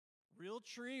Real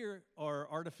tree or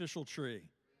artificial tree?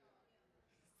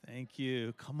 Thank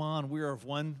you. Come on, we are of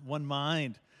one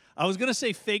mind. I was going to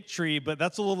say fake tree, but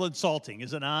that's a little insulting,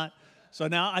 is it not? So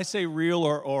now I say real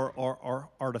or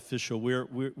artificial.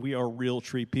 We are real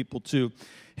tree people too.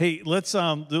 Hey, let's we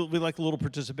like a little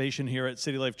participation here at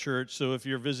City Life Church. So if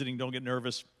you're visiting, don't get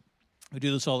nervous. We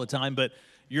do this all the time. But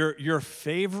your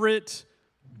favorite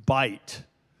bite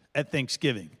at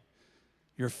Thanksgiving,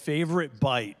 your favorite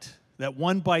bite, that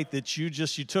one bite that you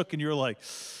took and you're like,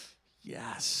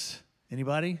 yes.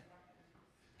 Anybody?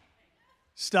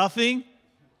 Stuffing?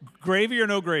 Gravy or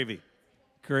no gravy?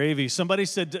 Gravy. Somebody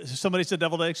said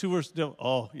deviled eggs. Who was?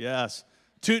 Oh, yes.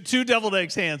 Two deviled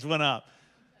eggs hands went up.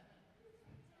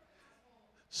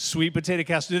 Sweet potato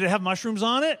casserole. Did it have mushrooms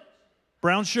on it?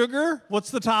 Brown sugar? What's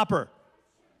the topper?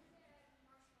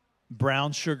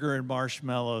 Brown sugar and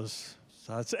marshmallows.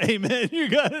 So that's amen. You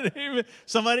got it. Amen.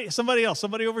 Somebody else.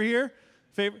 Somebody over here.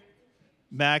 Favorite?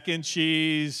 Mac and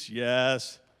cheese.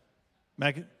 Yes.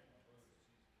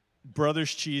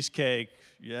 Brothers cheesecake.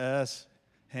 Yes.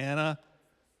 Hannah.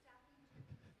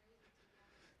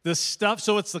 The stuff.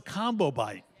 So it's the combo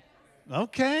bite.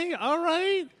 Okay. All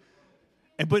right.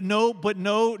 And but no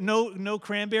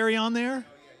cranberry on there.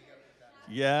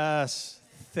 Yes.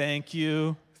 Thank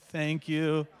you.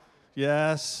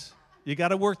 Yes. You got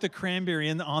to work the cranberry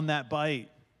on that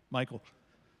bite, Michael.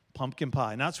 Pumpkin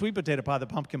pie. Not sweet potato pie, the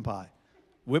pumpkin pie.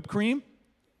 Whipped cream?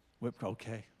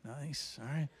 Okay. Nice. All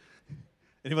right.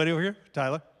 Anybody over here?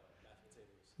 Tyler?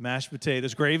 Mashed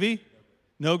potatoes. Gravy?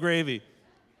 No gravy.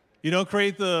 You don't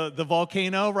create the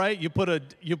volcano, right? You put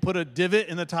a divot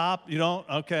in the top. You don't?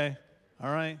 Okay.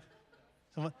 All right.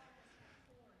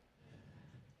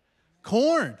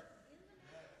 Corn.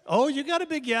 Oh, you got a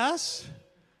big yes.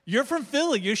 You're from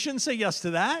Philly. You shouldn't say yes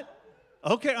to that.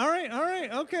 Okay. All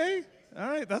right. Okay. All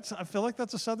right. I feel like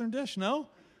that's a southern dish. No?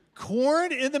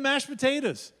 Corn in the mashed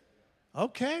potatoes.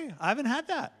 Okay. I haven't had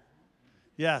that.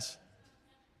 Yes.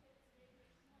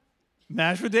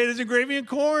 Mashed potatoes and gravy and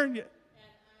corn. And I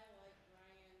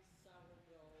like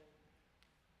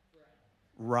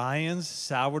Ryan's sourdough bread. Ryan's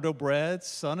sourdough bread.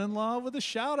 Son-in-law with a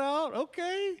shout out.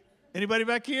 Okay. Anybody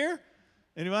back here?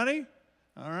 Anybody?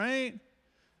 All right.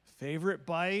 Favorite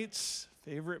bites.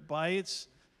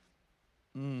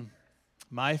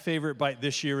 My favorite bite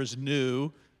this year is new.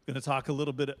 I'm going to talk a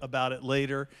little bit about it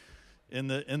later in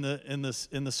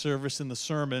the service, in the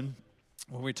sermon,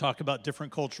 when we talk about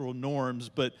different cultural norms.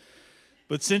 But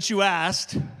since you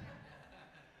asked,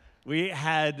 we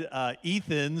had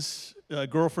Ethan's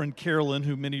girlfriend Carolyn,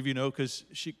 who many of you know because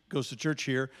she goes to church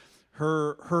here.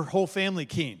 Her whole family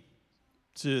came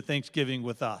to Thanksgiving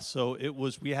with us. So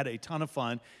we had a ton of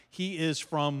fun. He is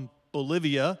from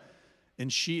Bolivia,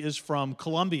 and she is from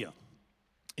Colombia,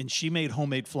 and she made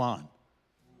homemade flan.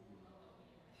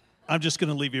 I'm just going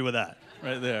to leave you with that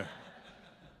right there.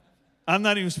 I'm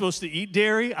not even supposed to eat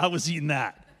dairy. I was eating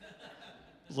that.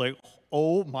 I was like,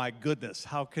 oh my goodness,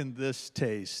 how can this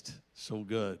taste so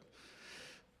good?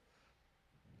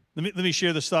 Let me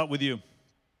share this thought with you.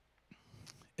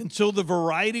 Until the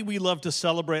variety we love to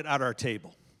celebrate at our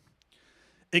table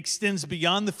extends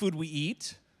beyond the food we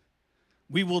eat,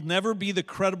 we will never be the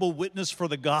credible witness for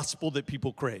the gospel that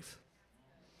people crave.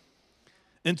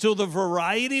 Until the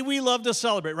variety we love to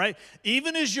celebrate, right?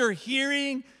 Even as you're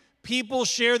hearing people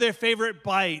share their favorite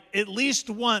bite, at least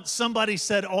once somebody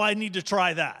said, oh, I need to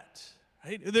try that.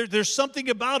 Right? There's something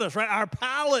about us, right? Our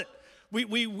palate,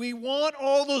 we want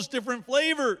all those different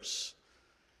flavors.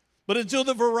 But until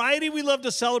the variety we love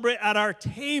to celebrate at our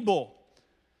table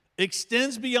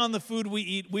extends beyond the food we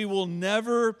eat, we will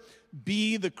never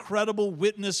be the credible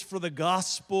witness for the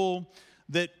gospel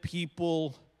that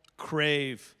people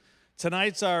crave.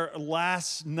 Tonight's our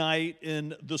last night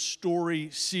in the story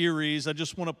series. I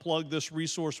just want to plug this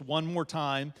resource one more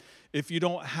time. If you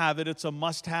don't have it, it's a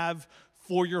must-have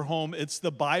for your home. It's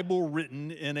the Bible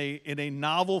written in a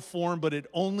novel form, but it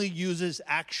only uses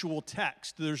actual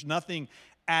text. There's nothing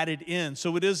added in.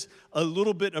 So it is a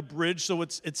little bit abridged, so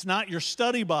it's not your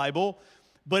study Bible,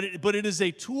 but it is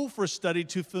a tool for study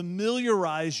to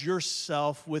familiarize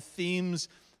yourself with themes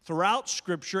throughout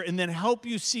Scripture and then help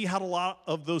you see how a lot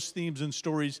of those themes and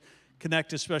stories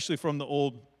connect, especially from the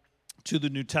Old to the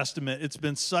New Testament. It's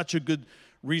been such a good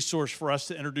resource for us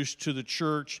to introduce to the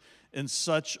church and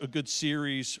such a good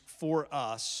series for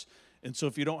us. And so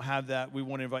if you don't have that, we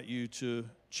want to invite you to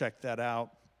check that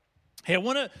out. Hey, I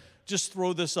want to just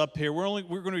throw this up here. We're going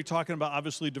to be talking about,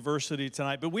 obviously, diversity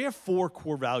tonight, but we have 4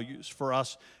 core values for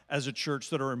us as a church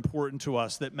that are important to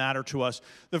us, that matter to us.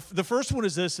 The first one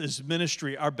is this, is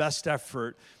ministry, our best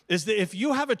effort, is that if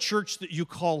you have a church that you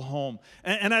call home,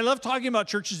 and I love talking about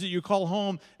churches that you call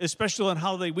home, especially on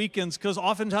holiday weekends, because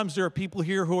oftentimes there are people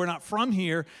here who are not from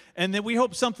here, and that we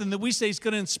hope something that we say is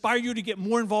going to inspire you to get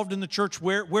more involved in the church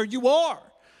where you are.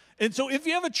 And so if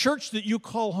you have a church that you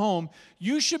call home,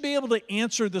 you should be able to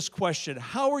answer this question.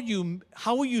 How are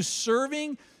you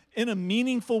serving in a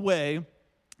meaningful way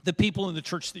the people in the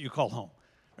church that you call home?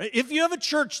 Right? If you have a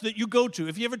church that you go to,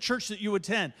 if you have a church that you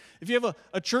attend, if you have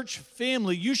a church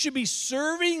family, you should be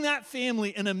serving that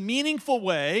family in a meaningful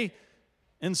way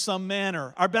in some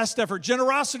manner. Our best effort.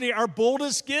 Generosity, our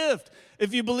boldest gift.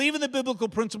 If you believe in the biblical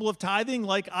principle of tithing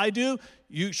like I do,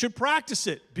 you should practice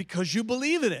it because you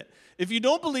believe in it. If you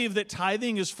don't believe that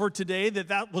tithing is for today,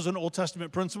 that was an Old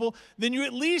Testament principle, then you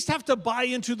at least have to buy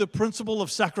into the principle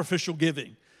of sacrificial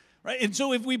giving, right? And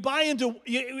so if we buy into,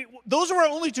 those are our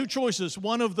only 2 choices,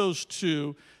 one of those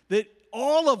 2, that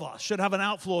all of us should have an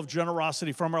outflow of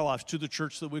generosity from our lives to the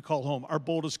church that we call home, our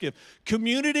boldest gift.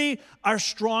 Community, our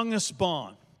strongest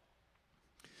bond,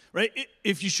 right?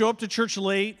 If you show up to church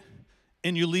late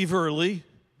and you leave early,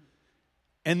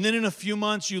 and then in a few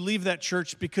months, you leave that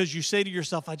church because you say to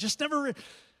yourself, I just never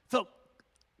felt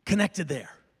connected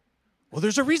there. Well,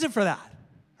 there's a reason for that,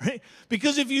 right?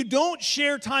 Because if you don't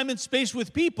share time and space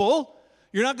with people,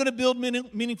 you're not going to build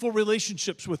meaningful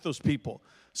relationships with those people.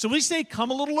 So we say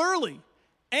come a little early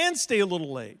and stay a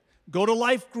little late. Go to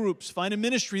life groups. Find a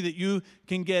ministry that you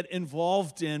can get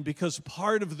involved in, because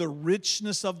part of the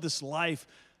richness of this life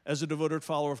as a devoted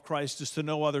follower of Christ is to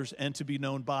know others and to be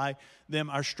known by them,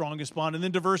 our strongest bond. And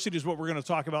then diversity is what we're going to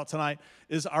talk about tonight,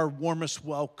 is our warmest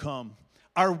welcome.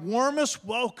 Our warmest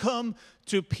welcome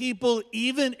to people,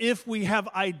 even if we have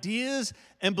ideas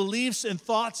and beliefs and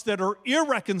thoughts that are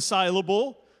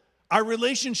irreconcilable, our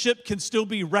relationship can still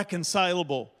be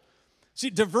reconcilable.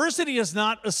 See, diversity is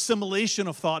not assimilation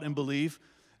of thought and belief.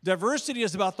 Diversity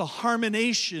is about the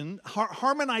harmonization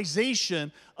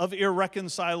of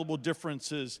irreconcilable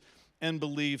differences and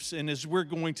beliefs. And as we're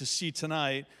going to see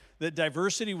tonight, that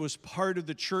diversity was part of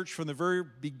the church from the very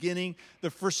beginning.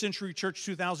 The first century church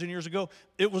 2,000 years ago,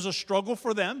 it was a struggle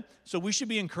for them. So we should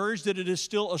be encouraged that it is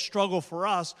still a struggle for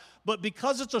us. But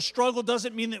because it's a struggle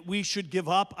doesn't mean that we should give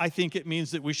up. I think it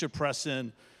means that we should press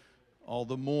in all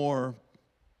the more.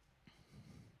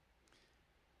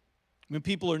 When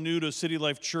people are new to City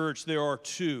Life Church, there are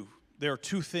two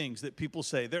things that people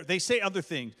say. They say other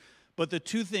things, but the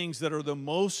 2 things that are the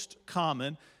most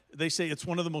common, they say it's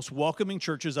one of the most welcoming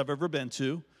churches I've ever been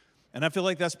to, and I feel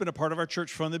like that's been a part of our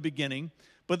church from the beginning.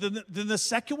 But then the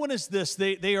second one is this: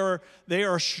 they are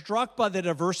struck by the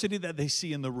diversity that they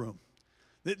see in the room.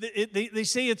 They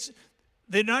say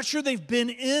they're not sure they've been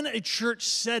in a church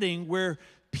setting where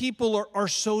people are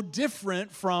so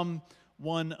different from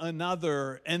one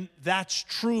another. And that's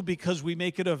true because we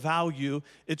make it a value.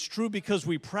 It's true because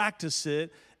we practice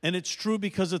it. And it's true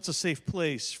because it's a safe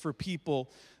place for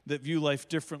people that view life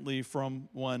differently from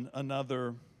one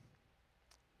another.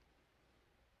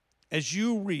 As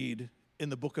you read in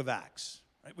the book of Acts,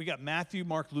 right, we got Matthew,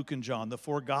 Mark, Luke, and John, the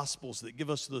 4 Gospels that give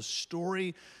us the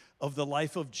story of the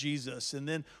life of Jesus. And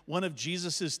then one of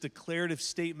Jesus's declarative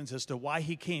statements as to why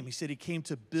he came. He said he came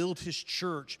to build his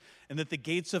church and that the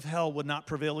gates of hell would not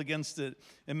prevail against it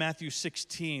in Matthew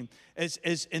 16.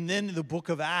 And then the book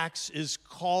of Acts is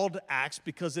called Acts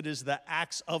because it is the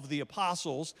Acts of the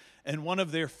Apostles. And one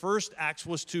of their first acts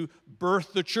was to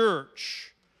birth the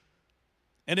church.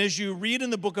 And as you read in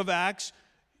the book of Acts,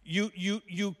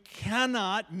 you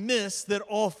cannot miss that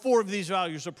all 4 of these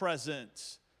values are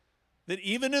present. That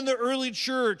even in the early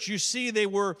church, you see they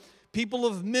were people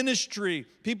of ministry,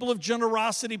 people of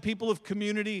generosity, people of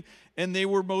community, and they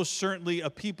were most certainly a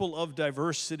people of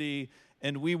diversity,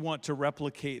 and we want to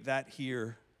replicate that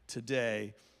here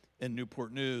today in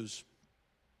Newport News.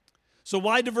 So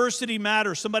why diversity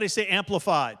matters? Somebody say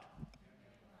amplified.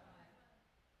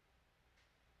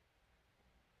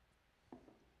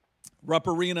 Rupp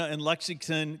Arena in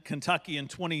Lexington, Kentucky in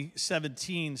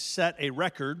 2017 set a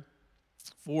record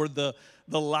for the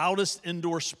loudest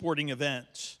indoor sporting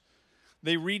event.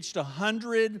 They reached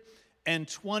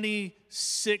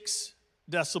 126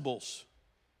 decibels,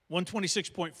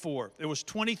 126.4. There was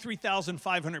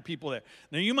 23,500 people there.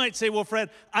 Now you might say, well, Fred,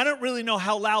 I don't really know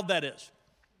how loud that is.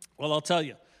 Well, I'll tell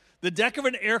you. The deck of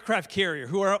an aircraft carrier,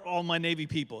 who are all my Navy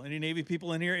people? Any Navy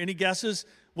people in here? Any guesses?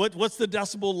 What's the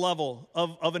decibel level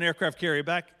of an aircraft carrier?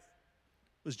 Back,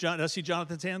 did I see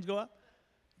Jonathan's hands go up?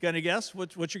 Got any guess?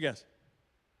 What's your guess?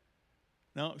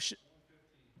 No?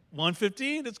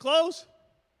 115, it's close.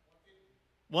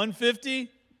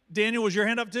 150. Daniel, was your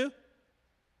hand up too?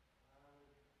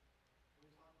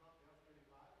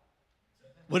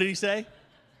 What did he say?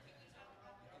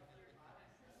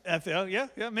 Yeah.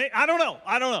 I don't know.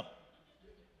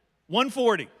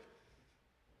 140.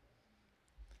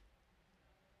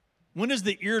 When does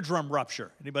the eardrum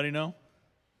rupture? Anybody know?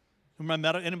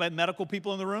 Anybody medical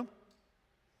people in the room?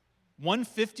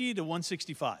 150 to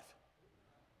 165.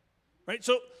 Right?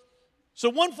 So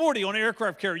 140 on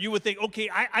aircraft carrier, you would think, okay,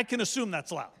 I can assume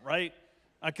that's loud, right?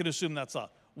 I can assume that's loud.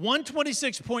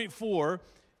 126.4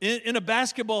 in a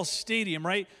basketball stadium,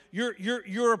 right?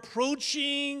 You're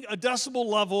approaching a decibel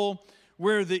level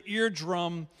where the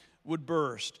eardrum would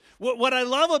burst. What I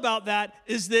love about that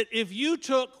is that if you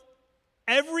took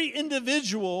every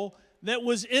individual that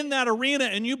was in that arena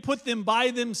and you put them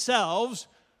by themselves,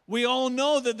 we all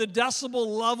know that the decibel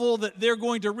level that they're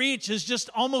going to reach is just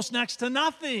almost next to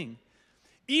nothing.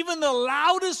 Even the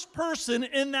loudest person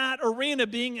in that arena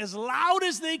being as loud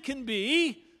as they can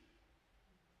be,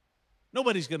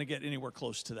 nobody's going to get anywhere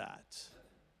close to that.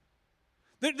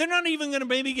 They're not even going to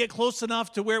maybe get close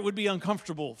enough to where it would be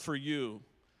uncomfortable for you.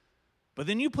 But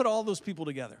then you put all those people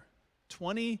together,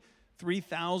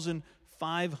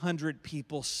 23,500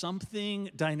 people, something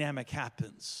dynamic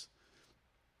happens.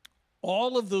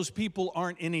 All of those people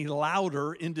aren't any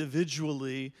louder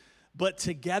individually, but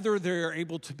together they're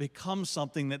able to become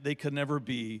something that they could never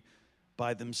be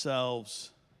by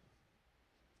themselves.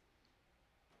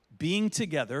 Being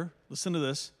together, listen to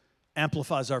this,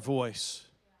 amplifies our voice.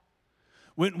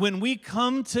 When we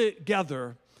come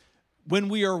together, when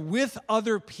we are with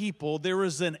other people, there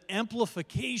is an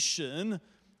amplification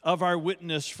of our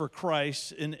witness for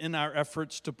Christ in our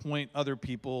efforts to point other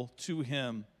people to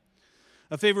Him.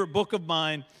 A favorite book of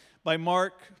mine by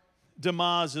Mark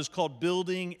Demas is called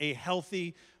Building a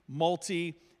Healthy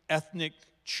Multi-Ethnic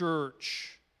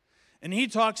Church. And he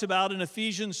talks about in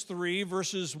Ephesians 3,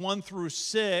 verses 1 through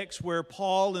 6, where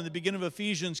Paul, in the beginning of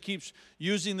Ephesians, keeps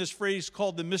using this phrase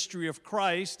called the mystery of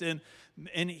Christ.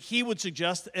 And he would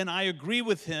suggest, and I agree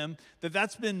with him, that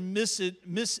that's been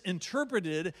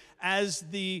misinterpreted as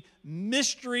the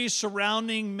mystery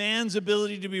surrounding man's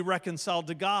ability to be reconciled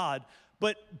to God.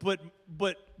 But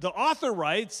the author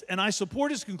writes, and I support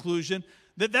his conclusion,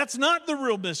 that that's not the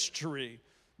real mystery.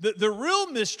 The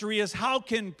real mystery is how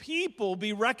can people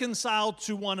be reconciled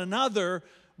to one another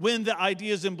when the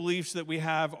ideas and beliefs that we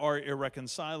have are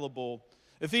irreconcilable.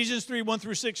 Ephesians 3, 1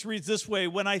 through 6 reads this way,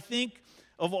 "When I think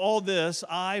of all this,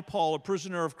 I, Paul, a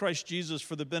prisoner of Christ Jesus,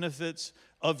 for the benefits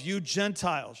of you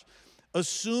Gentiles,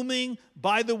 assuming,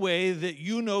 by the way, that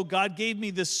you know God gave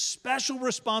me this special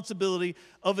responsibility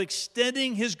of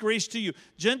extending His grace to you."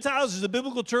 Gentiles is a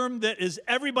biblical term that is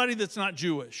everybody that's not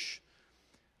Jewish.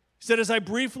 He said, as I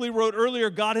briefly wrote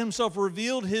earlier, God Himself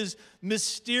revealed His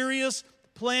mysterious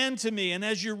plan to me. And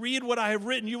as you read what I have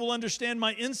written, you will understand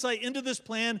my insight into this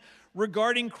plan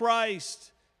regarding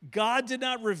Christ. God did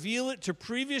not reveal it to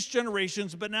previous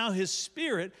generations, but now His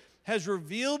Spirit has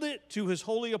revealed it to His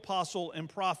holy apostle and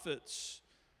prophets.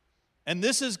 And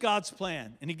this is God's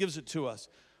plan, and He gives it to us.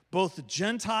 Both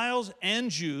Gentiles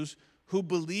and Jews who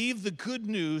believe the good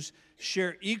news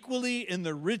share equally in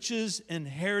the riches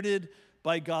inherited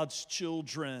by God's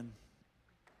children.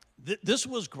 This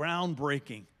was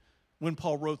groundbreaking when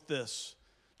Paul wrote this.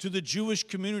 To the Jewish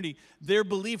community, their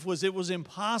belief was it was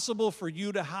impossible for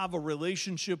you to have a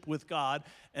relationship with God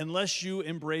unless you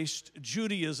embraced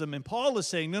Judaism. And Paul is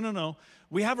saying, no.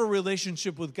 We have a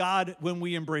relationship with God when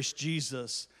we embrace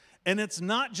Jesus. And it's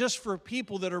not just for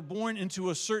people that are born into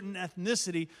a certain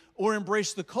ethnicity or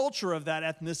embrace the culture of that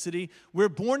ethnicity. We're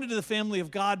born into the family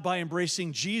of God by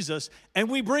embracing Jesus, and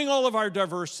we bring all of our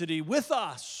diversity with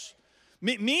us.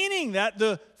 Meaning that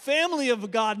the family of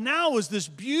God now is this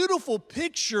beautiful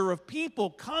picture of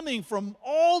people coming from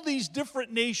all these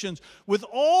different nations, with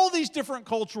all these different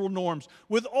cultural norms,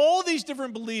 with all these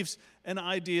different beliefs and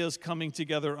ideas coming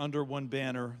together under one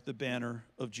banner, the banner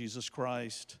of Jesus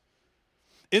Christ.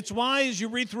 It's why, as you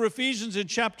read through Ephesians in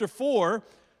chapter 4,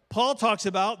 Paul talks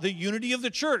about the unity of the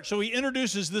church. So he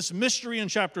introduces this mystery in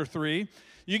chapter 3.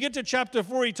 You get to chapter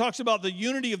 4, he talks about the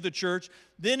unity of the church.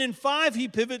 Then in 5, he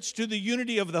pivots to the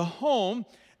unity of the home.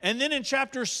 And then in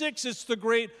chapter 6, it's the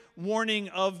great warning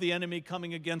of the enemy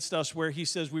coming against us, where he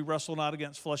says we wrestle not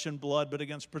against flesh and blood, but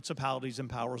against principalities and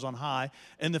powers on high,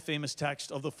 and the famous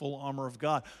text of the full armor of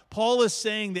God. Paul is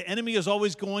saying the enemy is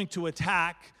always going to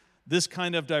attack this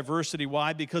kind of diversity.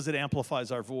 Why? Because it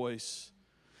amplifies our voice.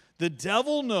 The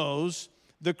devil knows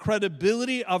the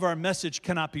credibility of our message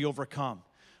cannot be overcome.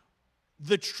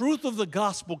 The truth of the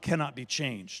gospel cannot be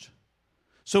changed.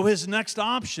 So his next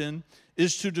option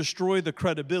is to destroy the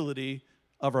credibility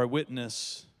of our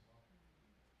witness.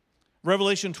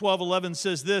 Revelation 12:11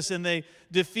 says this, and they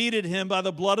defeated him by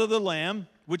the blood of the Lamb,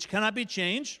 which cannot be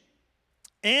changed,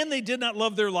 and they did not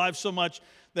love their lives so much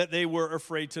that they were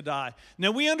afraid to die.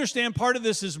 Now we understand part of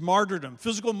this is martyrdom,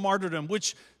 physical martyrdom,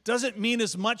 which doesn't mean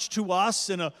as much to us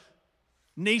in a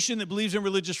nation that believes in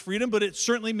religious freedom, but it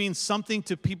certainly means something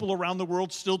to people around the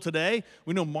world still today.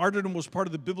 We know martyrdom was part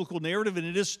of the biblical narrative, and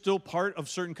it is still part of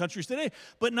certain countries today,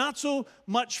 but not so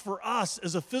much for us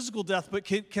as a physical death. But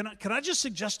can I just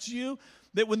suggest to you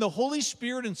that when the Holy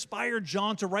Spirit inspired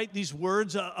John to write these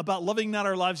words about loving not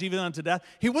our lives even unto death,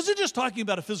 he wasn't just talking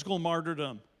about a physical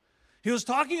martyrdom. He was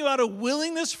talking about a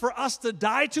willingness for us to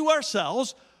die to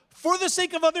ourselves for the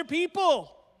sake of other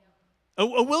people.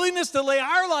 A willingness to lay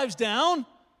our lives down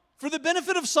for the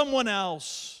benefit of someone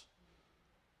else,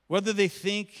 whether they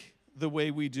think the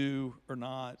way we do or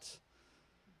not.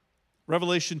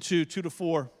 Revelation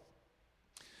 2:2-4.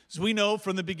 As we know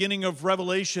from the beginning of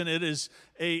Revelation, it is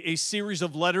a series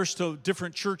of letters to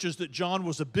different churches that John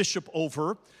was a bishop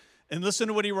over. And listen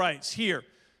to what he writes here.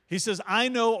 He says, I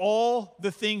know all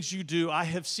the things you do. I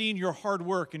have seen your hard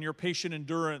work and your patient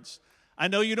endurance. I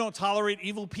know you don't tolerate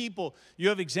evil people. You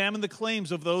have examined the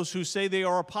claims of those who say they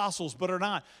are apostles but are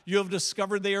not. You have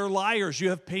discovered they are liars. You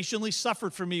have patiently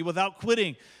suffered for me without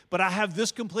quitting. But I have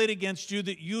this complaint against you,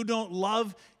 that you don't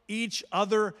love each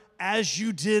other as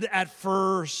you did at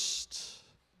first.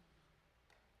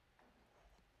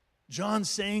 John's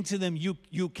saying to them,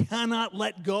 you cannot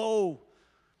let go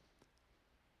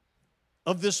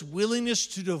of this willingness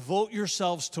to devote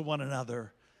yourselves to one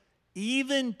another,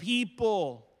 even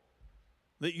people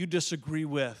that you disagree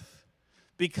with.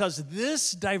 Because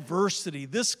this diversity,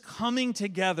 this coming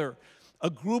together,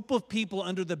 a group of people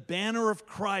under the banner of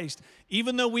Christ,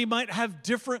 even though we might have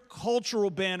different cultural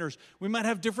banners, we might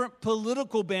have different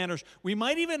political banners, we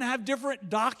might even have different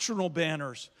doctrinal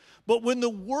banners. But when the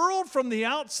world from the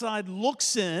outside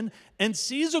looks in and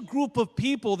sees a group of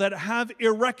people that have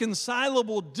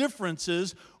irreconcilable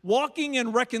differences, walking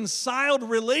in reconciled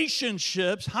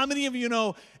relationships, how many of you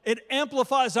know it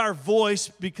amplifies our voice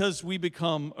because we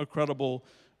become a credible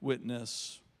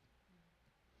witness?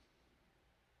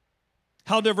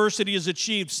 How diversity is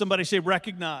achieved? Somebody say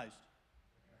recognized.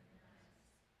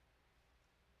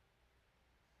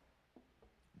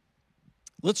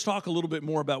 Let's talk a little bit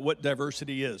more about what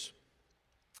diversity is.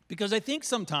 Because I think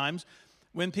sometimes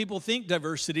when people think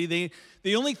diversity,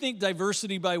 they only think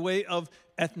diversity by way of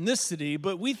ethnicity,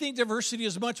 but we think diversity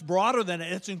is much broader than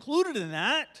it. It's included in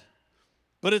that,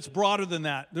 but it's broader than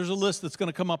that. There's a list that's going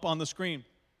to come up on the screen.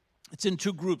 It's in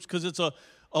two groups because it's a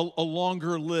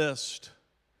longer list.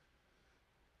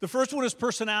 The first one is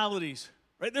personalities,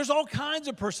 right? There's all kinds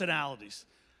of personalities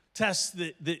tests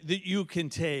that you can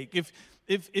take.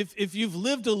 If you've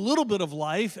lived a little bit of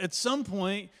life, at some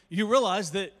point you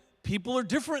realize that people are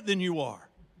different than you are.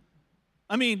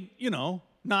 I mean,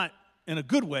 not in a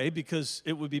good way, because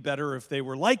it would be better if they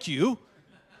were like you.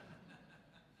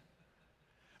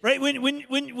 Right?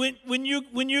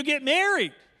 When you get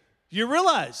married, you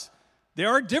realize there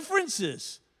are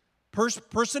differences,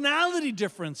 personality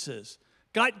differences.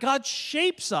 God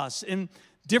shapes us in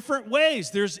different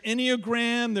ways. There's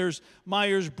Enneagram, there's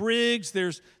Myers-Briggs,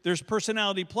 there's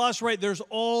Personality Plus, right? There's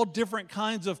all different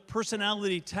kinds of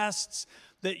personality tests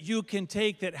that you can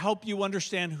take that help you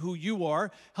understand who you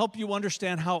are, help you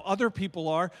understand how other people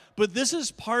are. But this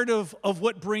is part of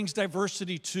what brings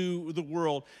diversity to the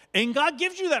world. And God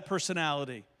gives you that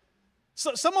personality.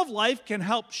 So some of life can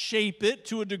help shape it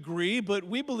to a degree, but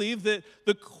we believe that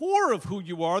the core of who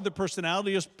you are, the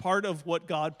personality, is part of what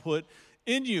God put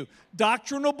in you.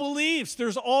 Doctrinal beliefs,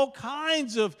 there's all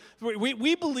kinds of,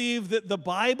 we believe that the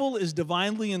Bible is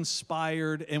divinely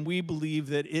inspired, and we believe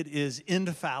that it is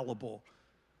infallible.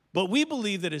 But we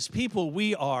believe that as people,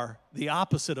 we are the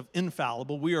opposite of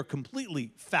infallible. We are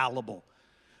completely fallible,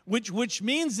 which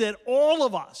means that all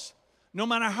of us, no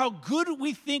matter how good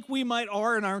we think we might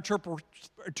are in our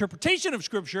interpretation of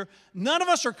Scripture, none of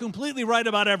us are completely right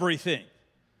about everything.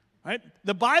 Right?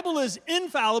 The Bible is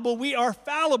infallible. We are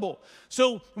fallible.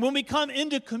 So when we come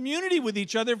into community with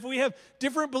each other, if we have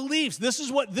different beliefs, this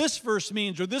is what this verse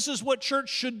means, or this is what church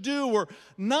should do or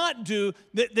not do,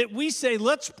 that we say,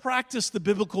 let's practice the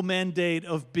biblical mandate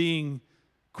of being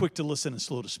quick to listen and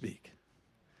slow to speak.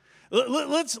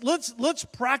 Let's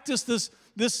practice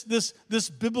this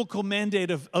biblical mandate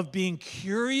of being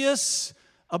curious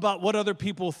about what other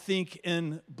people think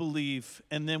and believe,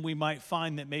 and then we might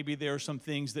find that maybe there are some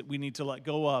things that we need to let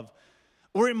go of.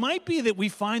 Or it might be that we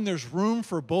find there's room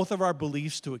for both of our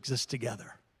beliefs to exist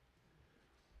together.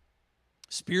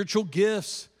 Spiritual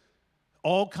gifts.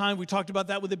 We talked about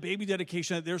that with the baby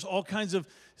dedication. There's all kinds of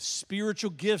spiritual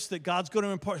gifts that God's going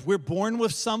to impart. We're born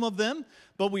with some of them,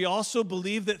 but we also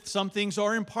believe that some things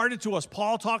are imparted to us.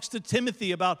 Paul talks to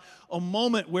Timothy about a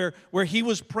moment where he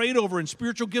was prayed over and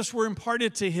spiritual gifts were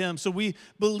imparted to him. So we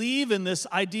believe in this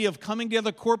idea of coming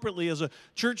together corporately as a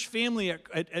church family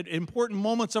at important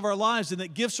moments of our lives, and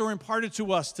that gifts are imparted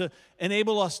to us to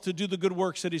enable us to do the good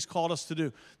works that he's called us to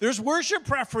do. There's worship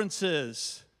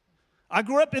preferences. I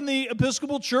grew up in the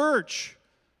Episcopal Church.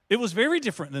 It was very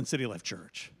different than City Life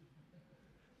Church.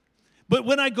 But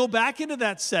when I go back into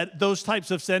those types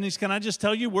of settings, can I just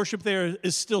tell you, worship there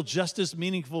is still just as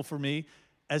meaningful for me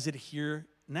as it here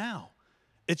now.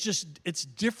 It's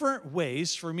different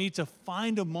ways for me to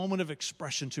find a moment of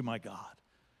expression to my God.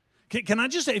 Can I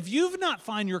just say, if you've not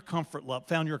found your comfort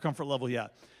level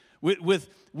yet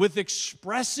with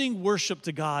expressing worship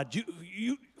to God,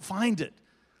 you find it.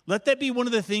 Let that be one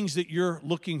of the things that you're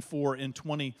looking for in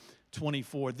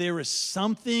 2024. There is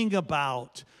something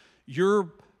about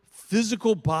your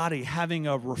physical body having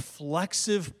a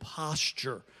reflexive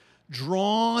posture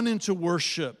drawn into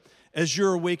worship as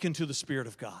you're awakened to the Spirit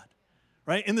of God.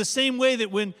 Right? In the same way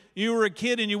that when you were a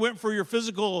kid and you went for your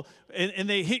physical and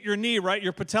they hit your knee, right?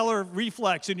 Your patellar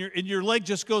reflex and your leg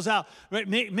just goes out. Right?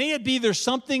 May it be there's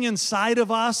something inside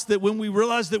of us that when we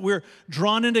realize that we're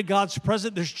drawn into God's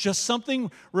presence, there's just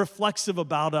something reflexive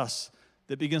about us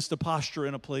that begins to posture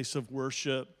in a place of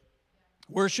worship.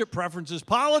 Worship preferences,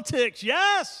 politics,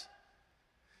 yes.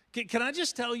 Can I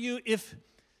just tell you, if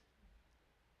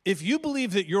you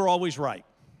believe that you're always right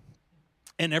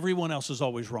and everyone else is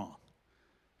always wrong,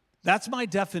 that's my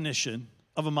definition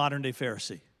of a modern-day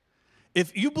Pharisee.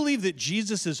 If you believe that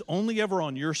Jesus is only ever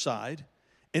on your side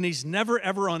and he's never,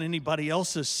 ever on anybody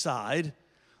else's side,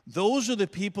 those are the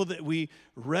people that we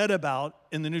read about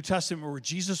in the New Testament where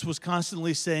Jesus was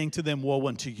constantly saying to them, woe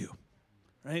unto you,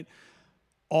 right?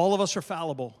 All of us are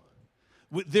fallible.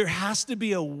 There has to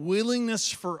be a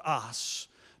willingness for us,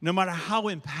 no matter how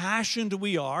impassioned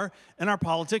we are in our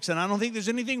politics, and I don't think there's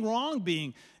anything wrong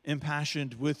being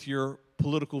impassioned with your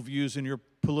political views and your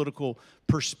political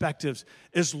perspectives,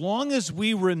 as long as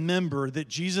we remember that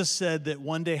Jesus said that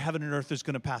one day heaven and earth is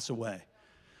going to pass away,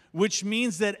 which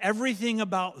means that everything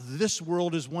about this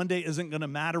world is one day isn't going to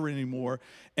matter anymore,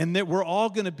 and that we're all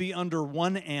going to be under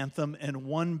one anthem and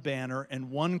one banner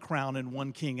and one crown and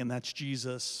one king, and that's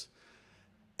Jesus.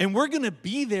 And we're going to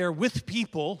be there with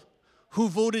people who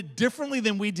voted differently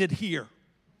than we did here,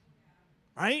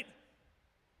 right?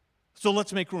 So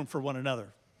let's make room for one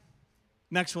another.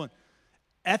 Next one,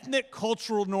 ethnic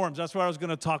cultural norms. That's what I was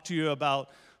going to talk to you about,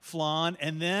 flan.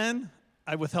 And then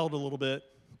I withheld a little bit.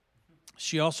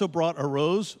 She also brought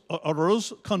arroz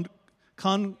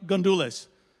con gandules.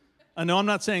 I know I'm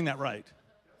not saying that right.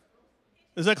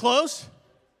 Is that close?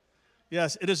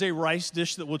 Yes, it is a rice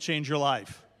dish that will change your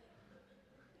life.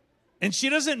 And she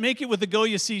doesn't make it with the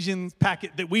Goya season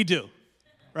packet that we do,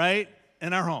 right?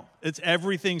 In our home.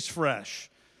 Everything's fresh.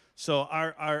 So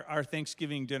our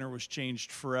Thanksgiving dinner was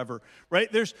changed forever, right?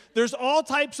 There's all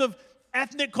types of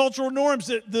ethnic cultural norms.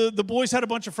 The boys had a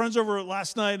bunch of friends over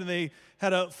last night, and they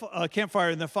had a campfire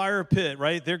in the fire pit,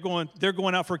 right? They're going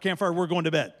out for a campfire. We're going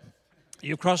to bed.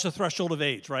 You cross the threshold of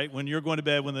age, right? When you're going to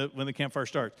bed when the campfire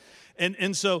starts,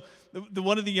 and so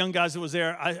one of the young guys that was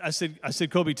there, I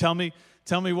said, Kobe, tell me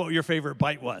what your favorite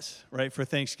bite was, right, for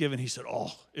Thanksgiving. He said,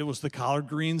 it was the collard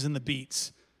greens and the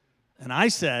beets, and I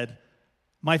said,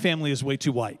 my family is way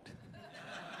too white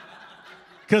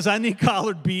because I need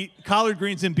collard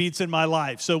greens and beets in my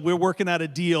life. So we're working out a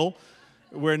deal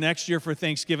where next year for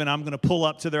Thanksgiving, I'm going to pull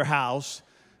up to their house,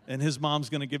 and his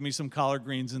mom's going to give me some collard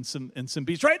greens and some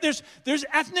beets. Right? There's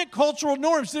ethnic cultural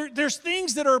norms. There's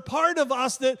things that are a part of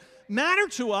us that matter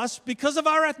to us because of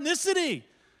our ethnicity.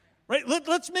 Right?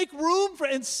 Let's make room for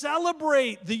and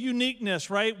celebrate the uniqueness.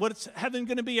 Right? What's heaven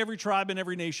going to be? Every tribe and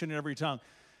every nation and every tongue.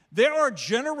 There are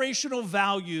generational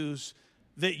values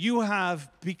that you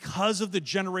have because of the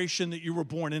generation that you were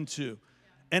born into.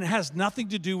 And it has nothing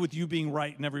to do with you being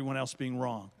right and everyone else being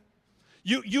wrong.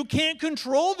 You can't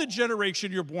control the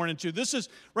generation you're born into. This is,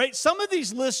 right, some of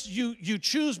these lists you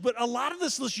choose, but a lot of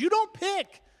this list you don't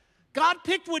pick. God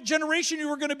picked what generation you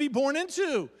were going to be born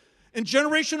into and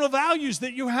generational values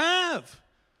that you have.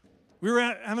 We were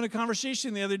having a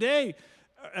conversation the other day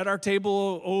at our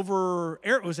table over,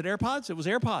 was it AirPods? It was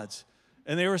AirPods.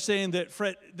 And they were saying that,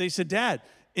 they said, Dad,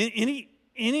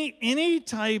 any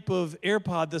type of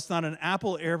AirPod that's not an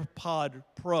Apple AirPod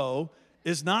Pro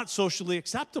is not socially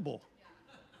acceptable.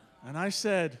 And I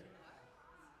said,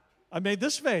 I made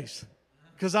this face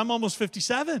because I'm almost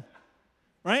 57,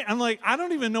 right? I'm like, I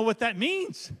don't even know what that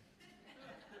means.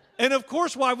 And of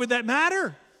course, why would that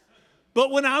matter? But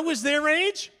when I was their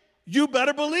age, you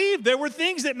better believe there were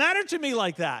things that mattered to me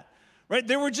like that, right?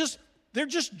 They're just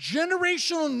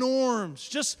generational norms.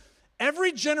 Just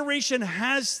every generation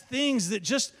has things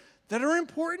that are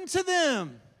important to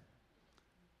them.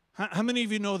 How many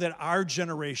of you know that our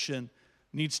generation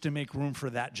needs to make room for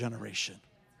that generation?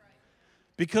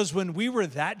 Because when we were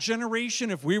that generation,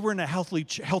 if we were in a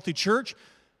healthy church,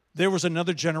 there was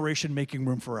another generation making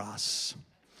room for us.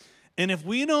 And if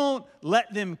we don't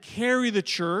let them carry the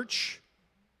church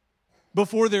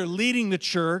before they're leading the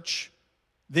church,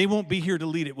 they won't be here to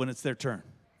lead it when it's their turn.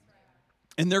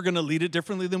 And they're going to lead it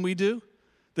differently than we do.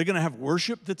 They're going to have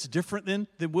worship that's different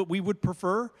than what we would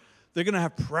prefer. They're going to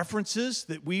have preferences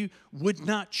that we would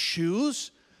not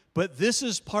choose. But this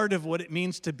is part of what it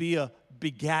means to be a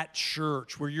begat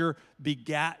church, where you're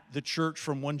begat the church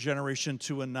from one generation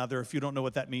to another. If you don't know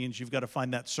what that means, you've got to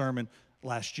find that sermon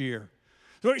last year.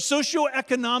 Right,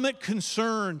 socioeconomic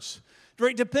concerns.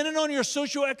 Right, depending on your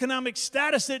socioeconomic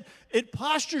status, it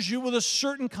postures you with a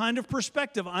certain kind of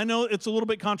perspective. I know it's a little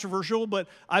bit controversial, but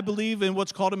I believe in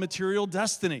what's called a material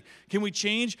destiny. Can we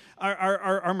change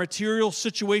our material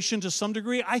situation to some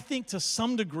degree? I think to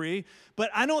some degree,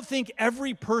 but I don't think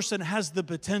every person has the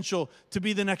potential to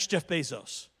be the next Jeff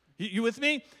Bezos. You with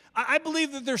me? I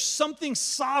believe that there's something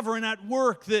sovereign at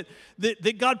work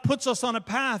that God puts us on a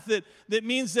path that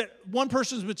means that one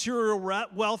person's material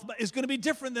wealth is going to be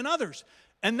different than others.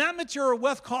 And that material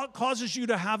wealth causes you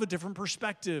to have a different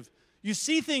perspective. You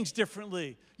see things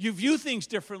differently. You view things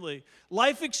differently.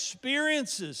 Life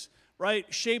experiences, right,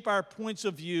 shape our points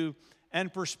of view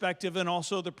and perspective, and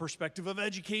also the perspective of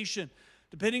education.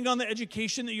 Depending on the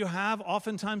education that you have,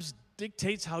 oftentimes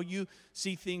dictates how you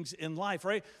see things in life,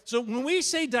 right? So when we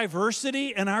say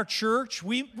diversity in our church,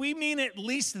 we mean at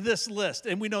least this list,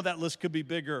 and we know that list could be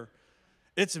bigger.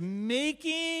 It's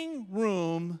making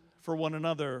room for one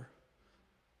another.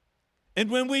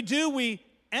 And when we do, we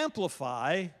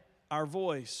amplify our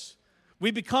voice.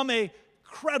 We become a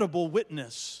credible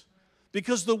witness.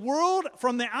 Because the world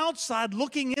from the outside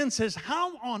looking in says,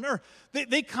 how on earth?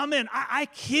 They come in. I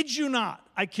kid you not.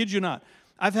 I kid you not.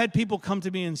 I've had people come to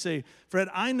me and say, Fred,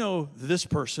 I know this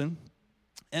person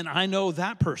and I know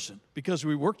that person because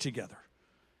we work together.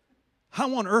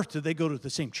 How on earth did they go to the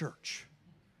same church?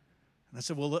 And I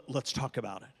said, well, let's talk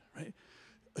about it, right?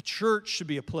 A church should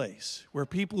be a place where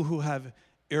people who have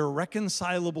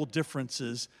irreconcilable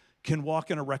differences can walk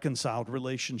in a reconciled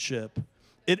relationship.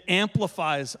 It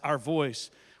amplifies our voice.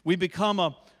 We become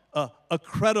a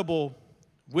credible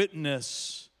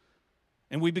witness.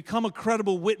 And we become a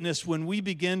credible witness when we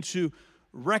begin to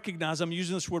recognize, I'm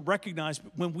using this word recognize,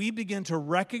 but when we begin to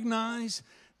recognize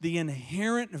the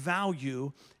inherent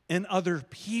value in other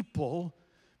people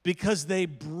because they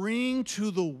bring to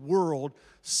the world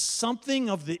something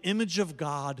of the image of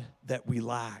God that we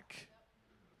lack.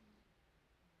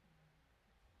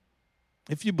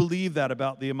 If you believe that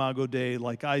about the Imago Dei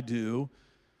like I do,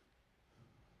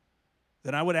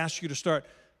 then I would ask you to start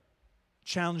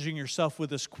challenging yourself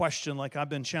with this question like I've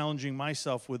been challenging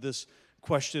myself with this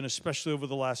question, especially over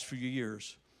the last few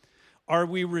years. Are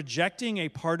we rejecting a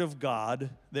part of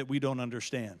God that we don't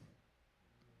understand?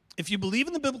 If you believe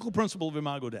in the biblical principle of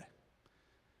Imago Dei,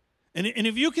 and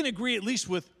if you can agree at least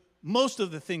with most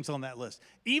of the things on that list,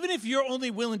 even if you're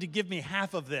only willing to give me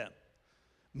half of them,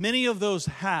 many of those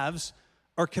halves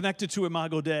are connected to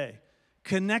Imago Dei,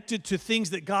 connected to things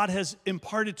that God has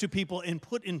imparted to people and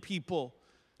put in people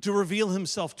to reveal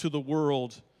himself to the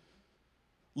world.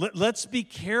 Let's be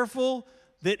careful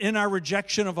that in our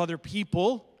rejection of other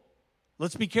people,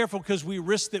 let's be careful because we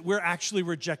risk that we're actually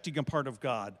rejecting a part of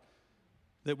God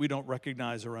that we don't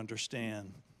recognize or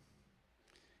understand.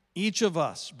 Each of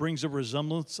us brings a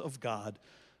resemblance of God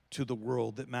to the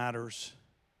world that matters.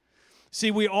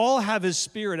 See, we all have his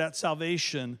spirit at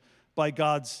salvation by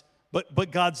God's,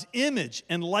 but God's image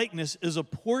and likeness is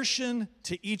apportioned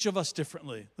to each of us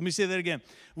differently. Let me say that again.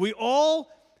 We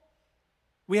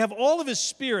have all of his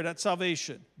spirit at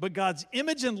salvation, but God's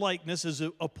image and likeness is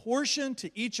apportioned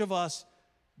to each of us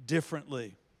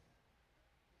differently.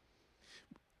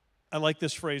 I like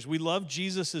this phrase. We love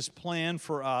Jesus' plan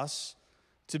for us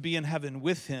to be in heaven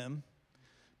with him,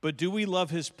 but do we love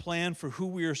his plan for who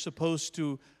we are supposed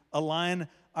to align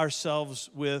ourselves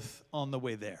with on the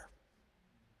way there?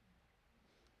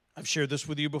 I've shared this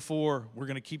with you before. We're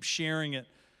going to keep sharing it.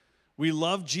 We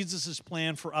love Jesus'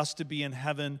 plan for us to be in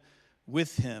heaven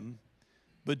with him,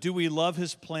 but do we love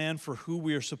his plan for who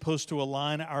we are supposed to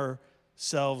align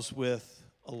ourselves with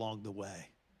along the way?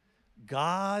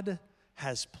 God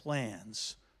has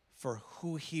plans for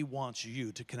who he wants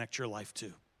you to connect your life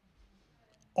to.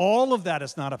 All of that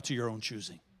is not up to your own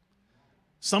choosing.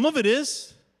 Some of it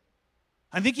is.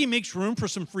 I think he makes room for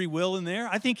some free will in there.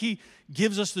 I think he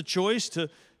gives us the choice to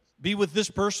be with this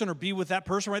person or be with that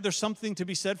person, right? There's something to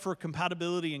be said for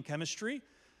compatibility and chemistry.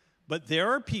 But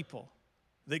there are people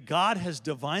that God has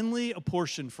divinely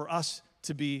apportioned for us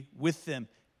to be with them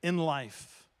in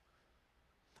life.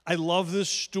 I love this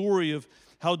story of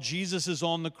how Jesus is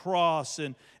on the cross,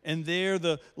 and there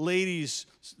the ladies,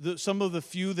 some of the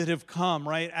few that have come,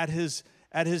 right, at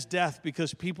his death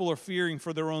because people are fearing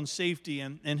for their own safety,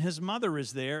 and his mother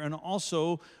is there, and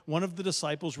also one of the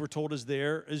disciples we're told is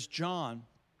there is John.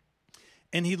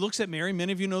 And he looks at Mary,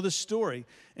 many of you know this story,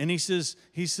 and he says,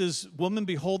 "Woman,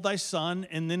 behold thy son,"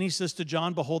 and then he says to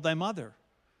John, "Behold thy mother."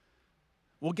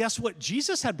 Well, guess what?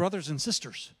 Jesus had brothers and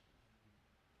sisters.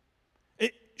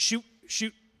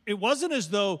 It wasn't as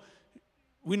though,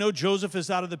 we know Joseph is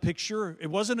out of the picture. It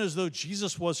wasn't as though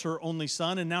Jesus was her only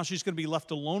son, and now she's going to be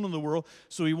left alone in the world,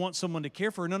 so he wants someone to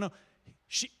care for her. No.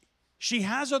 She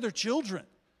has other children,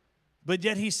 but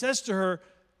yet he says to her,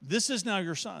 "This is now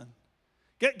your son."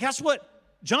 Guess what?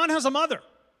 John has a mother.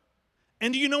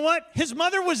 And do you know what? His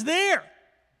mother was there.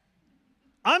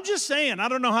 I'm just saying, I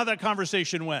don't know how that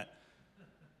conversation went.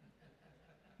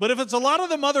 But if it's a lot of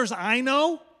the mothers I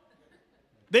know,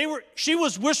 she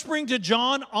was whispering to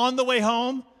John on the way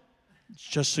home,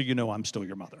 "Just so you know, I'm still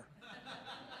your mother."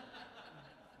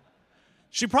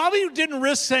 She probably didn't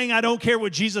risk saying, "I don't care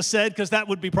what Jesus said," because that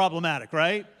would be problematic,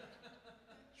 right?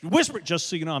 She whispered, "Just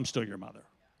so you know, I'm still your mother."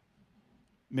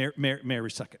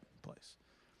 Mary's second place.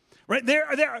 Right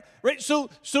there, right? So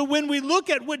when we look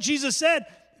at what Jesus said,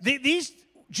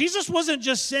 Jesus wasn't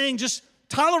just saying, just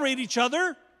tolerate each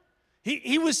other.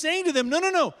 He was saying to them,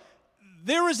 no.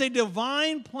 There is a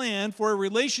divine plan for a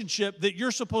relationship that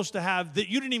you're supposed to have that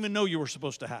you didn't even know you were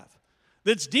supposed to have.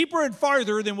 That's deeper and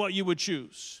farther than what you would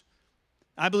choose.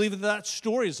 I believe that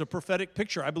story is a prophetic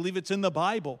picture. I believe it's in the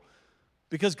Bible.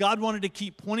 Because God wanted to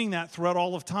keep pointing that throughout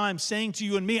all of time, saying to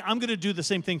you and me, I'm going to do the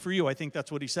same thing for you. I think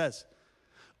that's what he says.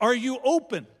 Are you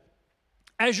open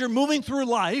as you're moving through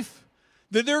life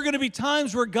that there are going to be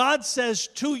times where God says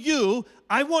to you,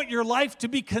 I want your life to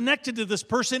be connected to this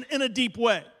person in a deep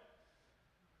way?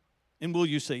 And will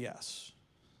you say yes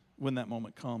when that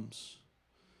moment comes?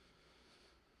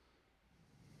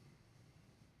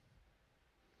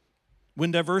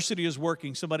 When diversity is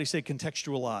working, somebody say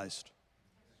contextualized.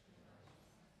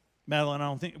 Madeline, I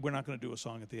don't think we're not going to do a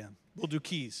song at the end. We'll do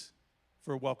keys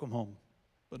for a welcome home,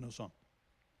 but no song.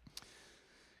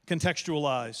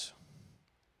 Contextualize.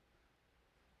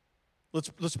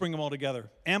 Let's bring them all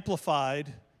together.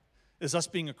 Amplified is us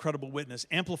being a credible witness.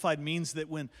 Amplified means that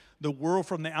when the world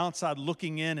from the outside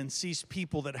looking in and sees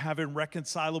people that have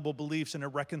irreconcilable beliefs and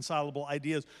irreconcilable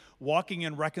ideas walking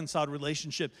in reconciled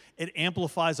relationship, it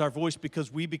amplifies our voice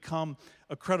because we become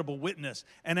a credible witness.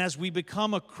 And as we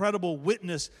become a credible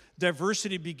witness,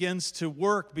 diversity begins to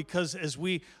work because as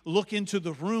we look into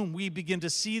the room, we begin to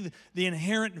see the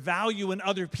inherent value in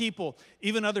other people,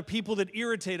 even other people that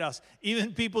irritate us,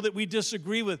 even people that we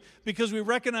disagree with, because we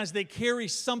recognize they carry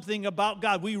something about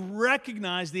God. We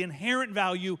recognize the inherent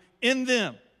value in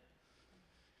them.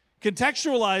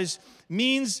 Contextualize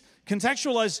means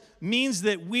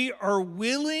that we are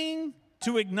willing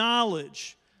to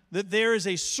acknowledge that there is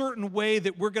a certain way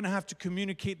that we're going to have to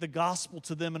communicate the gospel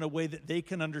to them in a way that they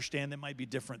can understand that might be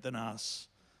different than us.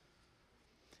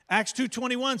 Acts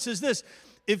 2:21 says this,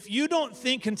 if you don't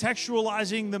think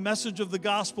contextualizing the message of the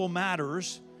gospel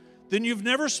matters, then you've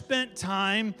never spent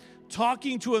time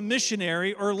talking to a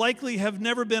missionary or likely have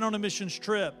never been on a missions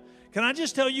trip. Can I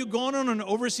just tell you, going on an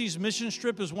overseas missions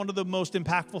trip is one of the most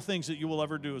impactful things that you will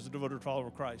ever do as a devoted follower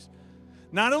of Christ.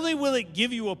 Not only will it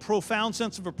give you a profound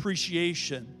sense of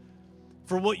appreciation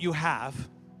for what you have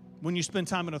when you spend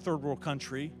time in a third world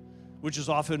country, which is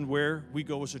often where we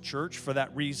go as a church for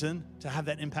that reason, to have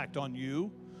that impact on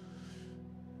you,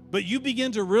 but you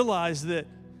begin to realize that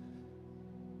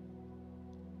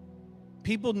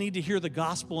people need to hear the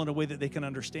gospel in a way that they can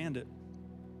understand it.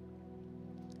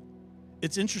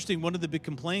 It's interesting, one of the big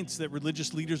complaints that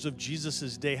religious leaders of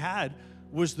Jesus' day had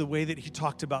was the way that he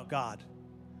talked about God.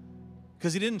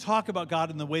 Because he didn't talk about God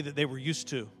in the way that they were used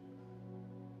to.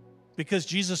 Because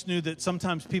Jesus knew that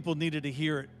sometimes people needed to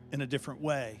hear it in a different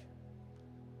way.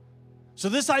 So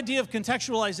this idea of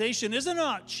contextualization isn't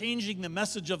about changing the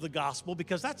message of the gospel,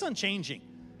 because that's unchanging.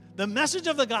 The message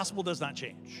of the gospel does not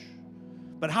change.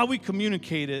 But how we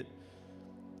communicate it,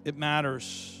 it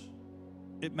matters.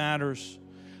 It matters.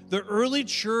 The early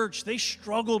church, they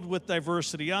struggled with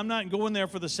diversity. I'm not going there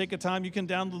for the sake of time. You can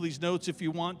download these notes if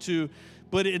you want to.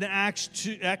 But in Acts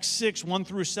 6, 1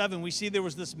 through 7, we see there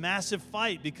was this massive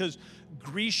fight because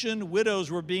Grecian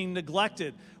widows were being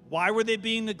neglected. Why were they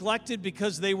being neglected?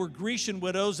 Because they were Grecian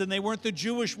widows and they weren't the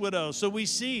Jewish widows. So we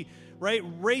see, right,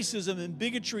 racism and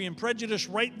bigotry and prejudice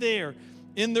right there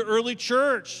in the early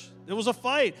church. There was a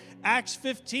fight. Acts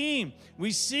 15,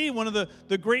 we see one of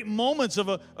the great moments of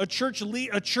a church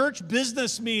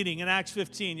business meeting in Acts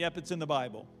 15. Yep, it's in the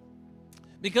Bible.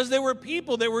 Because there were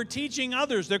people that were teaching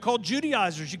others. They're called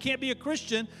Judaizers. You can't be a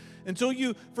Christian until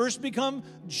you first become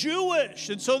Jewish.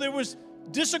 And so there was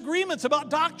disagreements about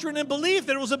doctrine and belief.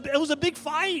 That it was a big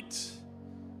fight.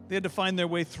 They had to find their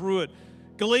way through it.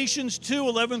 Galatians 2,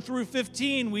 11 through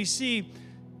 15, we see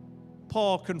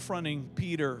Paul confronting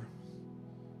Peter.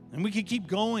 And we could keep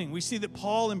going. We see that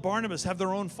Paul and Barnabas have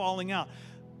their own falling out.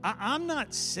 I'm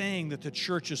not saying that the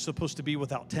church is supposed to be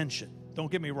without tension.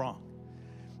 Don't get me wrong.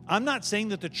 I'm not saying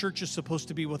that the church is supposed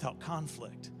to be without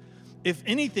conflict. If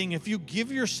anything, if you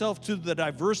give yourself to the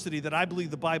diversity that I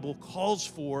believe the Bible calls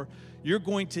for, you're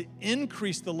going to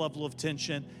increase the level of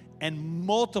tension and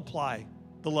multiply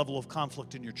the level of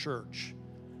conflict in your church.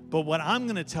 But what I'm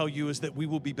going to tell you is that we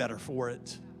will be better for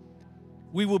it.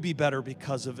 We will be better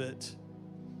because of it.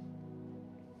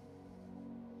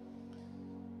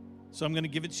 So I'm going to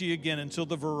give it to you again. Until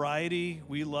the variety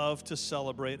we love to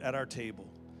celebrate at our table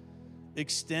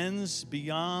extends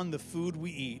beyond the food we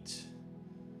eat,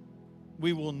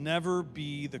 we will never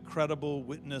be the credible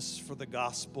witness for the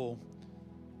gospel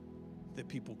that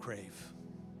people crave.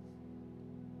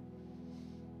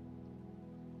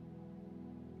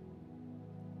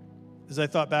 As I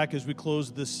thought back as we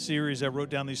closed this series, I wrote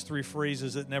down these 3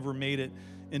 phrases that never made it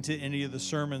into any of the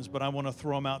sermons, but I want to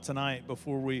throw them out tonight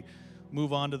before we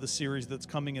move on to the series that's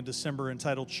coming in December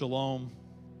entitled Shalom.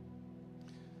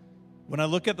 When I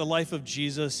look at the life of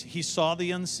Jesus, he saw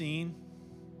the unseen,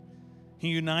 he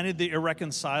united the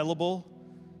irreconcilable,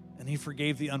 and he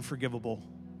forgave the unforgivable.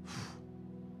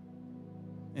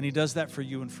 And he does that for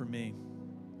you and for me.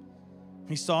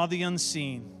 He saw the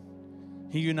unseen,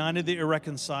 he united the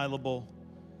irreconcilable,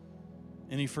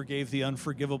 and he forgave the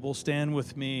unforgivable. Stand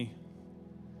with me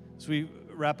as we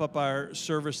wrap up our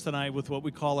service tonight with what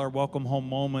we call our welcome home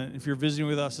moment. If you're visiting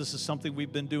with us, this is something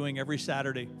we've been doing every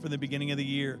Saturday from the beginning of the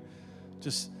year.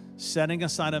 Just setting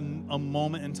aside a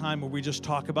moment in time where we just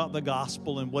talk about the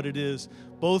gospel and what it is,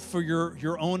 both for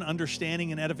your own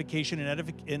understanding and edification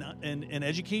and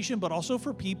education, but also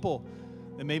for people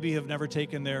that maybe have never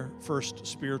taken their first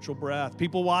spiritual breath.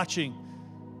 People watching,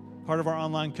 part of our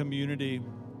online community.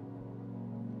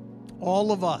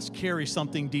 All of us carry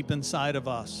something deep inside of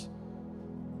us.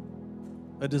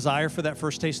 A desire for that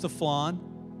first taste of flan.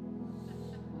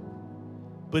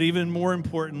 But even more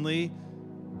importantly,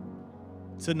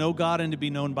 to know God and to be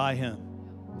known by him.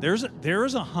 There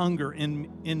is a hunger in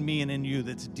me and in you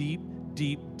that's deep,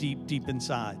 deep, deep, deep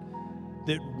inside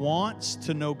that wants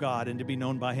to know God and to be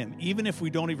known by him, even if we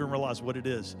don't even realize what it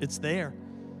is. It's there.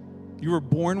 You were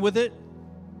born with it,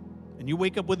 and you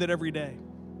wake up with it every day.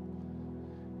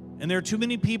 And there are too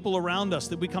many people around us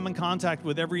that we come in contact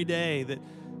with every day that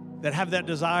have that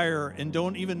desire and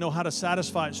don't even know how to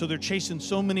satisfy it. So they're chasing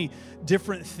so many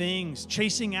different things,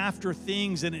 chasing after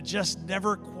things, and it just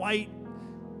never quite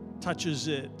touches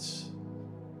it.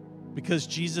 Because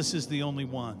Jesus is the only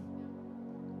one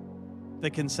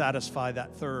that can satisfy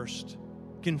that thirst,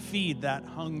 can feed that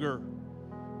hunger.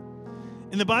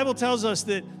 And the Bible tells us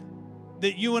that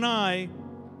you and I,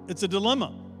 it's a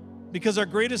dilemma. Because our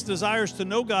greatest desire is to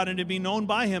know God and to be known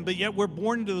by him, but yet we're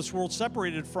born into this world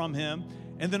separated from him.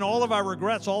 And then all of our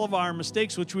regrets, all of our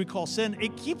mistakes, which we call sin,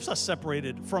 it keeps us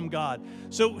separated from God.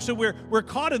 So we're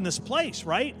caught in this place,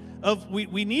 right? Of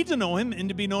we need to know him and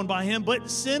to be known by him,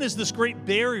 but sin is this great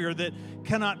barrier that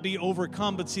cannot be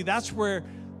overcome. But see, that's where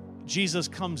Jesus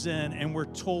comes in, and we're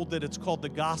told that it's called the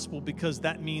gospel because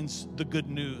that means the good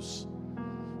news.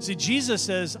 See, Jesus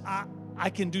says, I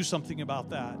can do something about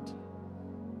that.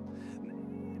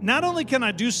 Not only can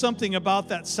I do something about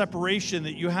that separation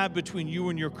that you have between you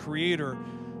and your Creator,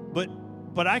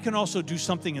 but I can also do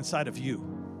something inside of you.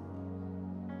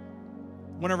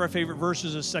 One of our favorite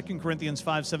verses is 2 Corinthians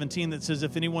 5:17 that says,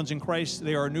 if anyone's in Christ,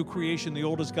 they are a new creation. The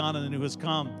old is gone and the new has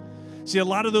come. See, a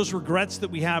lot of those regrets that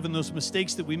we have and those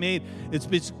mistakes that we made,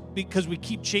 it's because we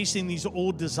keep chasing these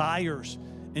old desires.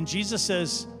 And Jesus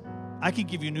says, I can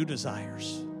give you new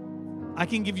desires. I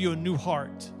can give you a new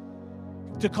heart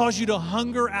to cause you to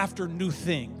hunger after new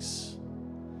things.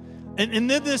 And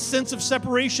then this sense of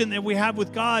separation that we have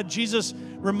with God, Jesus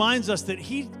reminds us that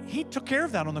he took care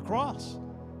of that on the cross.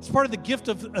 It's part of the gift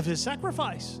of his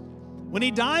sacrifice. When he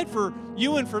died for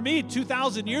you and for me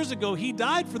 2,000 years ago, he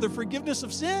died for the forgiveness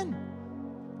of sin.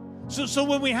 So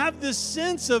when we have this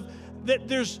sense of that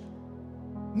there's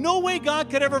no way God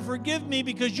could ever forgive me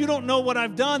because you don't know what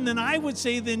I've done, then I would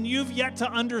say then you've yet to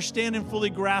understand and fully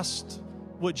grasp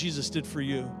what Jesus did for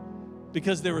you,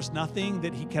 because there is nothing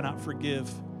that he cannot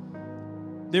forgive.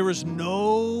 There is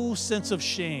no sense of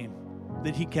shame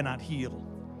that he cannot heal.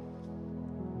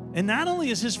 And not only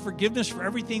is his forgiveness for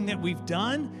everything that we've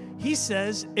done, he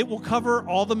says it will cover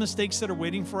all the mistakes that are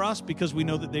waiting for us, because we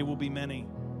know that they will be many.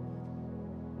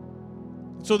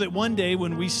 So that one day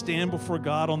when we stand before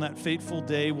God on that fateful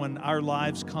day when our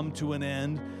lives come to an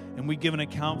end and we give an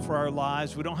account for our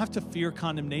lives, we don't have to fear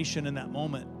condemnation in that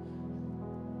moment.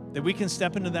 That we can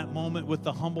step into that moment with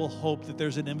the humble hope that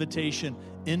there's an invitation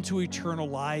into eternal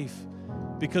life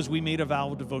because we made a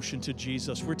vow of devotion to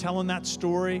Jesus. We're telling that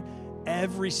story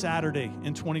every Saturday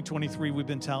in 2023. We've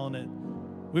been telling it.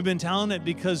 We've been telling it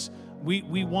because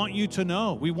we want you to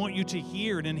know. We want you to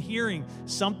hear. And in hearing,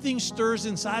 something stirs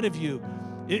inside of you.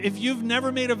 If you've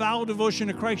never made a vow of devotion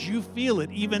to Christ, you feel it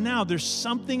even now. There's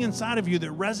something inside of you that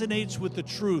resonates with the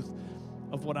truth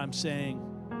of what I'm saying.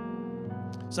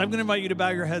 So I'm going to invite you to bow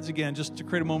your heads again just to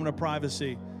create a moment of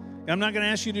privacy. I'm not going to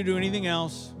ask you to do anything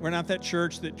else. We're not that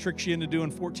church that tricks you into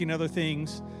doing 14 other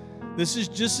things. This is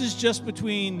just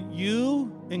between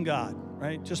you and God,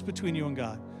 right? Just between you and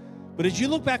God. But as you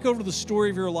look back over the story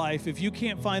of your life, if you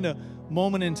can't find a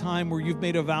moment in time where you've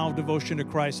made a vow of devotion to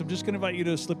Christ, I'm just going to invite you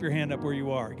to slip your hand up where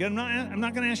you are. Again, I'm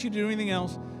not going to ask you to do anything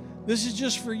else. This is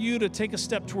just for you to take a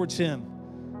step towards him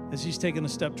as he's taking a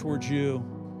step towards you.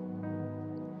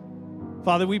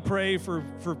 Father, we pray for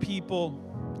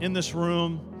people in this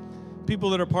room, people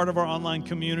that are part of our online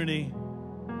community,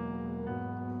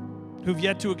 who've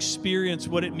yet to experience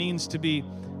what it means to be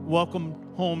welcomed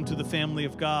home to the family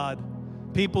of God.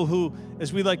 People who,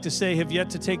 as we like to say, have yet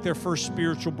to take their first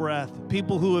spiritual breath.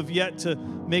 People who have yet to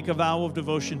make a vow of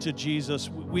devotion to Jesus.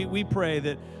 We pray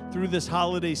that through this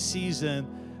holiday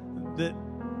season that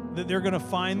they're going to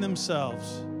find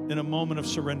themselves in a moment of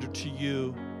surrender to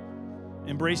you,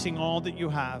 embracing all that you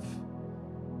have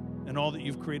and all that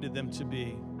you've created them to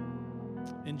be.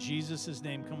 In Jesus'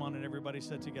 name, come on, and everybody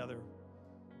said together.